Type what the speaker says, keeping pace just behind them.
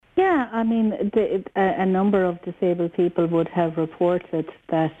Yeah, I mean, a number of disabled people would have reported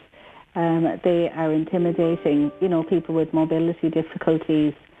that they are intimidating, people with mobility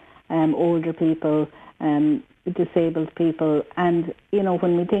difficulties, older people, disabled people. And,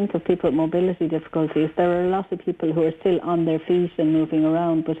 when we think of people with mobility difficulties, there are a lot of people who are still on their feet and moving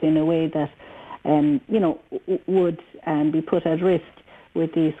around, but in a way that, would be put at risk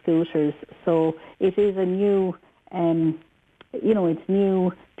with these scooters. So it is a new, it's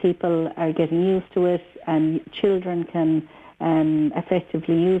new. People are getting used to it, and children can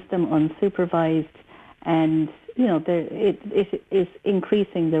effectively use them unsupervised, and it is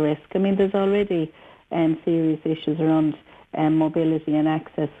increasing the risk. I mean, there's already serious issues around mobility and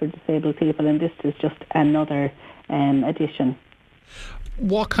access for disabled people, and this is just another addition.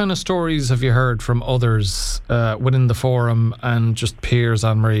 What kind of stories have you heard from others within the forum and just peers,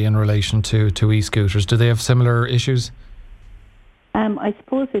 Anne-Marie, in relation to e-scooters? Do they have similar issues? I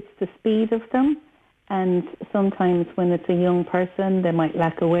suppose it's the speed of them, and sometimes when it's a young person, they might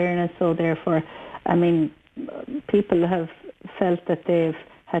lack awareness, so therefore, people have felt that they've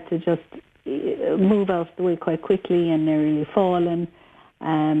had to just move out of the way quite quickly and nearly fallen.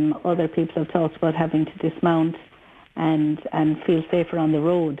 Other people have talked about having to dismount and feel safer on the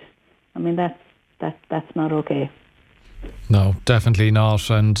road. I mean, that's not okay. No, definitely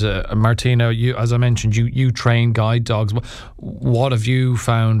not. And Martina, you, as I mentioned, you train guide dogs. What have you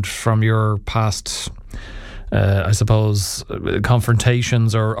found from your past, I suppose,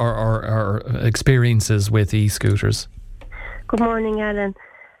 confrontations or experiences with e-scooters? Good morning, Alan.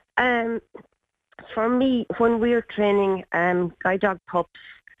 For me, when we're training guide dog pups,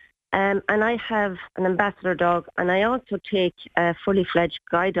 and I have an ambassador dog, and I also take a fully fledged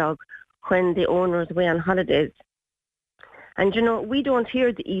guide dog when the owner is away on holidays. And, we don't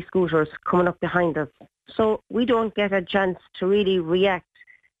hear the e-scooters coming up behind us. So we don't get a chance to really react.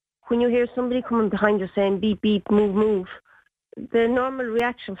 When you hear somebody coming behind you saying, beep, beep, move, move, the normal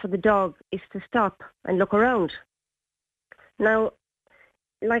reaction for the dog is to stop and look around. Now,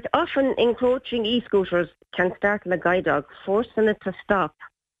 like often encroaching e-scooters can startle a guide dog, forcing it to stop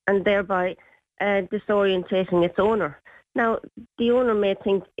and thereby disorientating its owner. Now, the owner may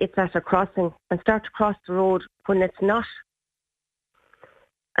think it's at a crossing and start to cross the road when it's not.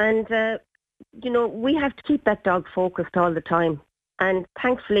 And, we have to keep that dog focused all the time. And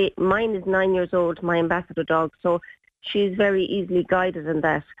thankfully, mine is 9 years old, my ambassador dog, so she's very easily guided in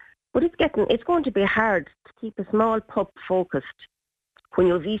that. But it's going to be hard to keep a small pup focused when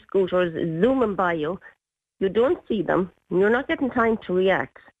your e-scooters zooming by you. You don't see them, and you're not getting time to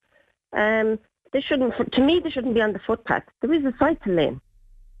react. They shouldn't be on the footpath. There is a cycle lane.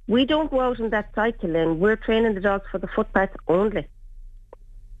 We don't go out in that cycle lane. We're training the dogs for the footpath only.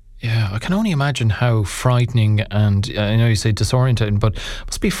 Yeah, I can only imagine how frightening, and I know you say disorientating, but it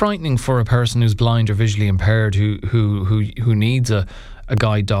must be frightening for a person who's blind or visually impaired who needs a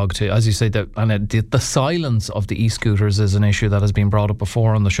guide dog to, as you say, the silence of the e-scooters is an issue that has been brought up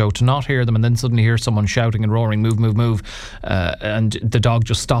before on the show. To not hear them and then suddenly hear someone shouting and roaring, move, move, move, and the dog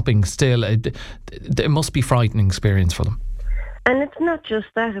just stopping still, it must be a frightening experience for them. And it's not just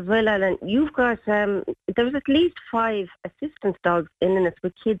that as well, Alan. You've got, there's at least 5 assistance dogs in Ennis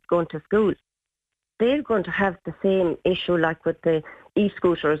with kids going to school. They're going to have the same issue like with the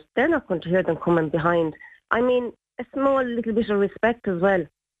e-scooters. They're not going to hear them coming behind. I mean, a small little bit of respect as well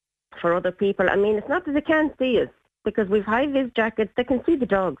for other people. I mean, it's not that they can't see us, because we've high-vis jackets, they can see the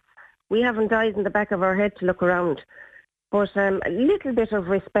dogs. We haven't eyes in the back of our head to look around. But a little bit of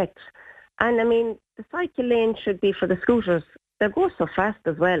respect. And I mean, the cycle lane should be for the scooters. They go so fast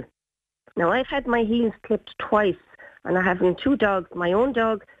as well. Now, I've had my heels clipped twice, and I have 2 dogs, my own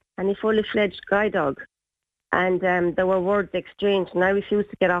dog and a fully fledged guide dog. And there were words exchanged, and I refused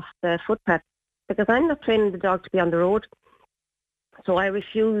to get off the footpath because I'm not training the dog to be on the road. So I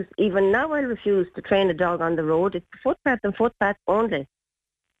refuse, even now I refuse to train a dog on the road. It's footpath and footpath only.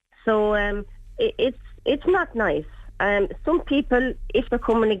 So it's not nice. Some people, if they're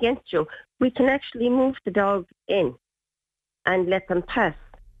coming against you, we can actually move the dog in and let them pass.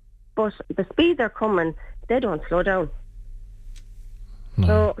 But the speed they're coming, they don't slow down.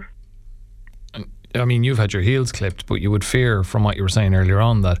 No. So, I mean, you've had your heels clipped, but you would fear, from what you were saying earlier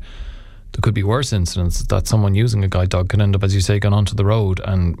on, that there could be worse incidents, that someone using a guide dog could end up, as you say, going onto the road,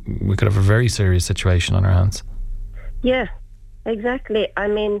 and we could have a very serious situation on our hands. Yeah, exactly. I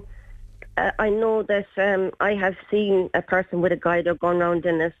mean, I know that I have seen a person with a guide dog going around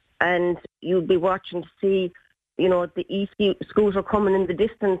in this, and you'll be watching to see, the e-scooter coming in the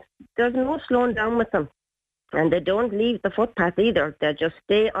distance. There's no slowing down with them. And they don't leave the footpath either. They just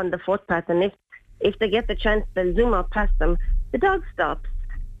stay on the footpath. And if they get the chance, they'll zoom out past them. The dog stops.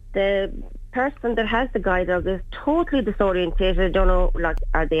 the person that has the guide dog is totally disorientated. I don't know, like,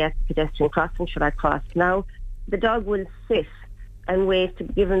 are they at the pedestrian crossing? Should I cross now? The dog will sit and wait to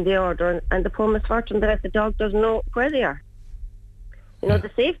be given the order, and the poor misfortune that the dog doesn't know where they are. You know,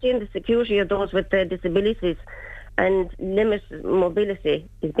 the safety and the security of those with the disabilities and limited mobility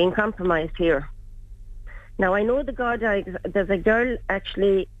is being compromised here. Now, I know the guide dogs, there's a girl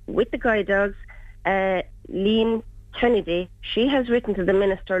actually with the guide dogs, Lean Kennedy. She has written to the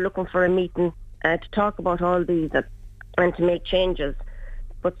minister looking for a meeting to talk about all these and to make changes.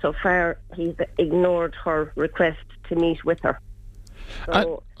 But so far, he's ignored her request to meet with her.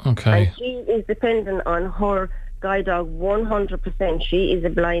 So, okay. And she is dependent on her guide dog 100%. She is a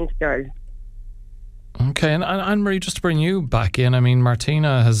blind girl. Okay, and Anne-Marie, just to bring you back in, I mean,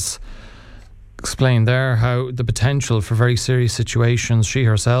 Martina has explained there how the potential for very serious situations. She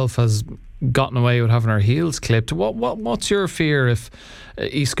herself has gotten away with having her heels clipped. What's your fear if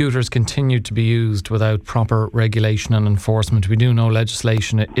e-scooters continue to be used without proper regulation and enforcement? We do know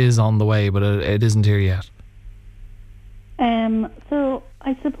legislation is on the way, but it isn't here yet. So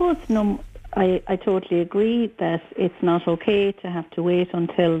I suppose I totally agree that it's not okay to have to wait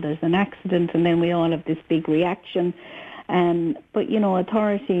until there's an accident and then we all have this big reaction. But, you know,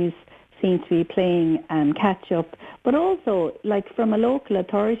 authorities seem to be playing catch up. But also, like, from a local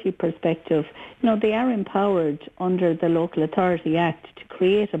authority perspective, you know, they are empowered under the Local Authority Act to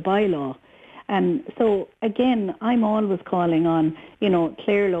create a bylaw. So, again, I'm always calling on, you know,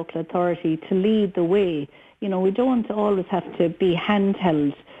 Clare Local Authority to lead the way. You know, we don't always have to be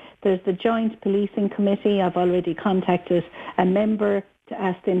handheld. There's the Joint Policing Committee. I've already contacted a member to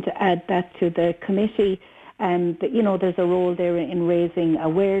ask them to add that to the committee. You know, there's a role there in raising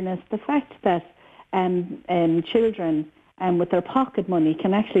awareness. The fact that children with their pocket money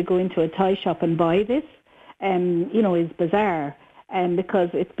can actually go into a toy shop and buy this, you know, is bizarre. Because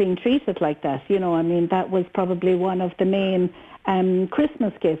it's being treated like that. You know, I mean, that was probably one of the main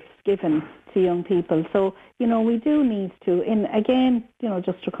Christmas gifts given to young people. So, you know, we do need to, again, you know,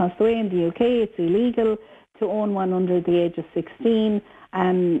 just across the way in the UK, it's illegal to own one under the age of 16.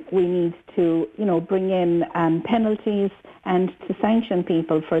 We need to, you know, bring in penalties and to sanction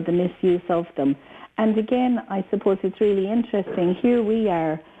people for the misuse of them. And again, I suppose it's really interesting. Here we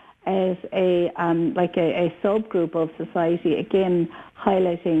are as a subgroup of society, again,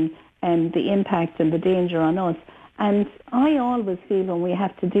 highlighting the impact and the danger on us. And I always feel when we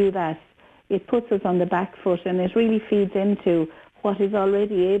have to do that, it puts us on the back foot, and it really feeds into what is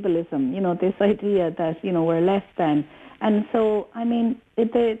already ableism, you know, this idea that, you know, we're less than. And so, I mean,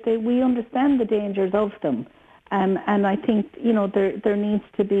 we understand the dangers of them. And I think, you know, there needs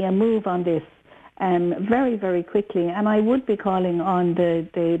to be a move on this very, very quickly. And I would be calling on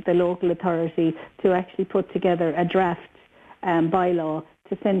the local authority to actually put together a draft bylaw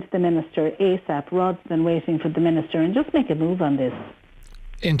to send to the minister ASAP rather than waiting for the minister, and just make a move on this.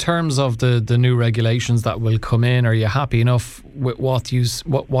 In terms of the new regulations that will come in, are you happy enough with what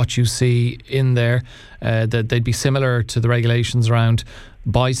you see in there? That they'd be similar to the regulations around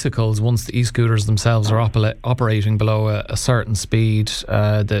bicycles once the e-scooters themselves are operating below a certain speed.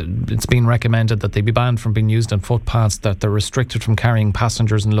 It's been recommended that they be banned from being used on footpaths, that they're restricted from carrying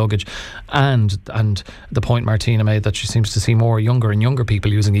passengers and luggage, and the point Martina made that she seems to see more younger and younger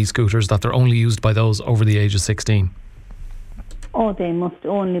people using e-scooters, that they're only used by those over the age of 16. Oh, they must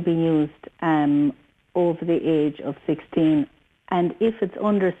only be used over the age of 16. And if it's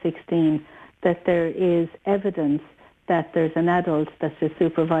under 16, that there is evidence that there's an adult that is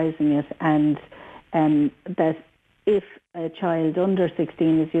supervising it, and that if a child under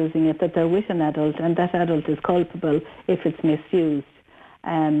 16 is using it, that they're with an adult, and that adult is culpable if it's misused.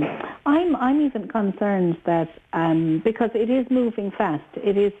 I'm even concerned that because it is moving fast,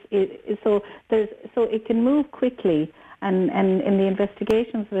 so it can move quickly. And in the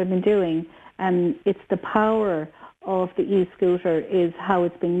investigations that I've been doing, it's the power of the e-scooter is how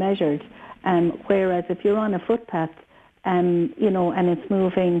it's being measured. Whereas if you're on a footpath, you know, and it's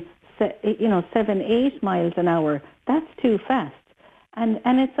moving, 7-8 miles an hour, that's too fast. And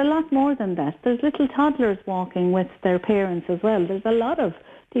it's a lot more than that. There's little toddlers walking with their parents as well. There's a lot of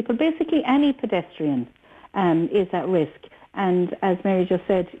people, basically any pedestrian is at risk. And as Mary just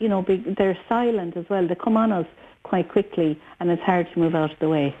said, you know, they're silent as well. They come on us quite quickly, and it's hard to move out of the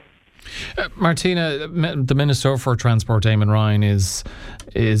way. Martina, the Minister for Transport, Eamon Ryan, is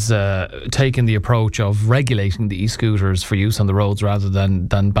taking the approach of regulating the e-scooters for use on the roads rather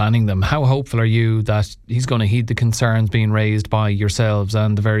than banning them. How hopeful are you that he's going to heed the concerns being raised by yourselves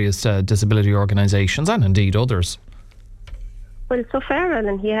and the various disability organisations, and indeed others? Well, so far,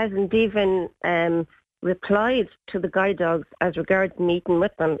 Alan, he hasn't even replied to the guide dogs as regards meeting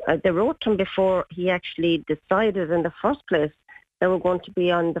with them. They wrote to him before he actually decided in the first place they were going to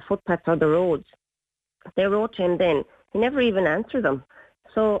be on the footpaths or the roads. They wrote to him then. He never even answered them.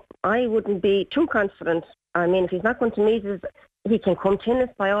 So I wouldn't be too confident. I mean, if he's not going to meet us, he can come to us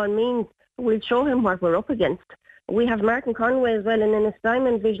by all means. We'll show him what we're up against. We have Martin Conway as well, and Innes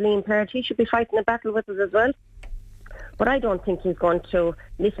Diamond, visually impaired. He should be fighting a battle with us as well. But I don't think he's going to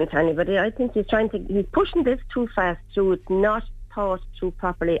listen to anybody. I think he's pushing this too fast through. It's not thought through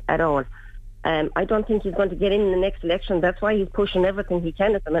properly at all. I don't think he's going to get in the next election. That's why he's pushing everything he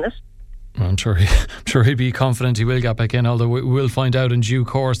can at the minute. I'm sure he'd be confident he will get back in, although we'll find out in due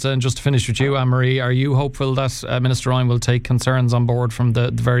course. And just to finish with you, Anne-Marie, are you hopeful that Minister Ryan will take concerns on board from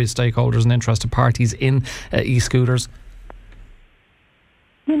the various stakeholders and interested parties in e-scooters?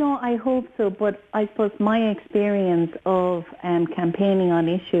 I hope so, but I suppose my experience of campaigning on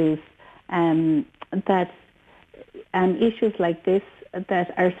issues that issues like this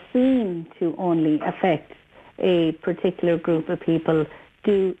that are seen to only affect a particular group of people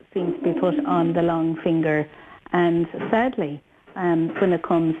do seem to be put on the long finger. And sadly, when it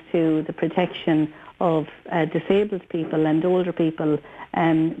comes to the protection of disabled people and older people,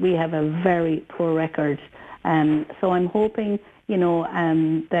 we have a very poor record. So I'm hoping,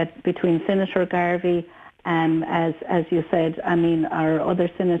 that between Senator Garvey, as you said, our other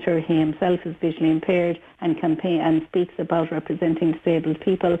senator, he himself is visually impaired and speaks about representing disabled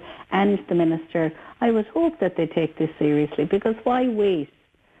people, and the minister, I would hope that they take this seriously, because why wait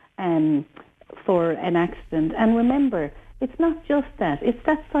for an accident? And remember, it's not just that, it's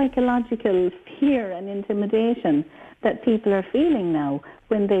that psychological fear and intimidation that people are feeling now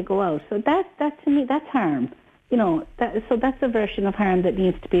when they go out. So that to me, that's harm. So that's a version of harm that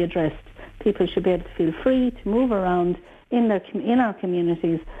needs to be addressed. People should be able to feel free to move around in our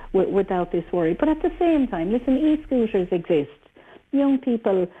communities without this worry. But at the same time, listen, e-scooters exist. Young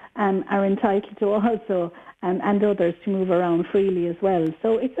people are entitled to also, and others, to move around freely as well.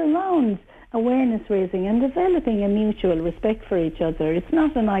 So it's around awareness raising and developing a mutual respect for each other. It's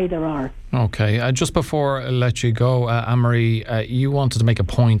not an either or. Okay, just before I let you go, Anne-Marie, you wanted to make a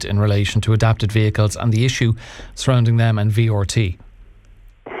point in relation to adapted vehicles and the issue surrounding them and VRT.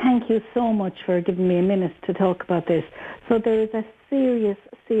 Thank you so much for giving me a minute to talk about this. So there is a serious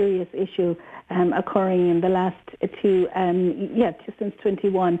issue occurring in the last since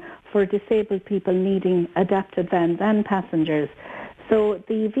 21 for disabled people needing adapted vans and passengers. So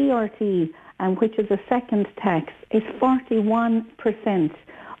the VRT, which is a second tax, is 41%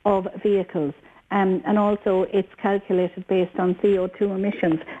 of vehicles. And also it's calculated based on CO2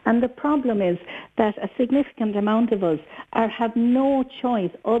 emissions. And the problem is that a significant amount of us have no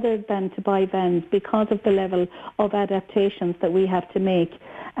choice other than to buy vans because of the level of adaptations that we have to make.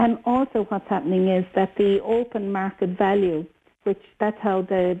 And also what's happening is that the open market value, which that's how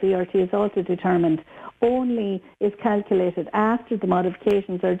the VRT is also determined, only is calculated after the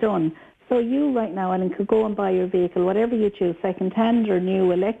modifications are done. So you right now, Ellen, could go and buy your vehicle, whatever you choose, second-hand or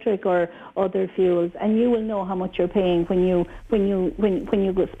new, electric or other fuels, and you will know how much you're paying when you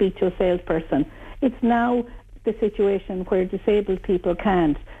go speak to a salesperson. It's now the situation where disabled people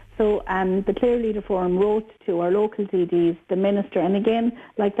can't. So the Clear Leader Forum wrote to our local TDs, the Minister, and again,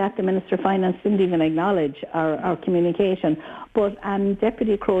 like that, the Minister of Finance didn't even acknowledge our communication. But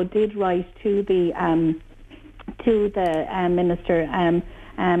Deputy Crowe did write to the Minister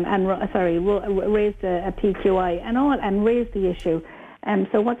raised a PQI and raised the issue.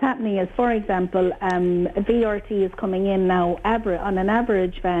 So what's happening is, for example, VRT is coming in now on an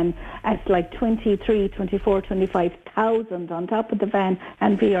average van at like 25,000 on top of the van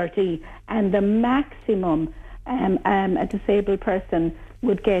and VRT, and the maximum a disabled person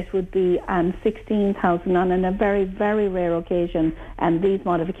would be 16,000 on a very, very rare occasion, and these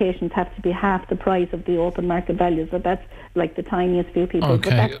modifications have to be half the price of the open market value. So that's like the tiniest few people, but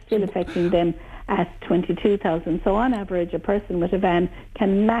that's still affecting them at 22,000. So on average, a person with a van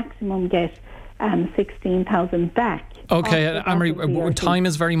can maximum get 16,000 back. Okay, Anne-Marie, time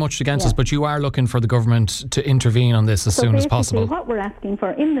is very much against us, but you are looking for the government to intervene on this as soon as possible. What we're asking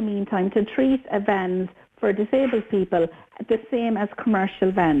for, in the meantime, to treat vans for disabled people the same as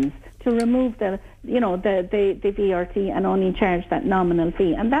commercial vans, to remove the VRT and only charge that nominal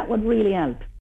fee, and that would really help.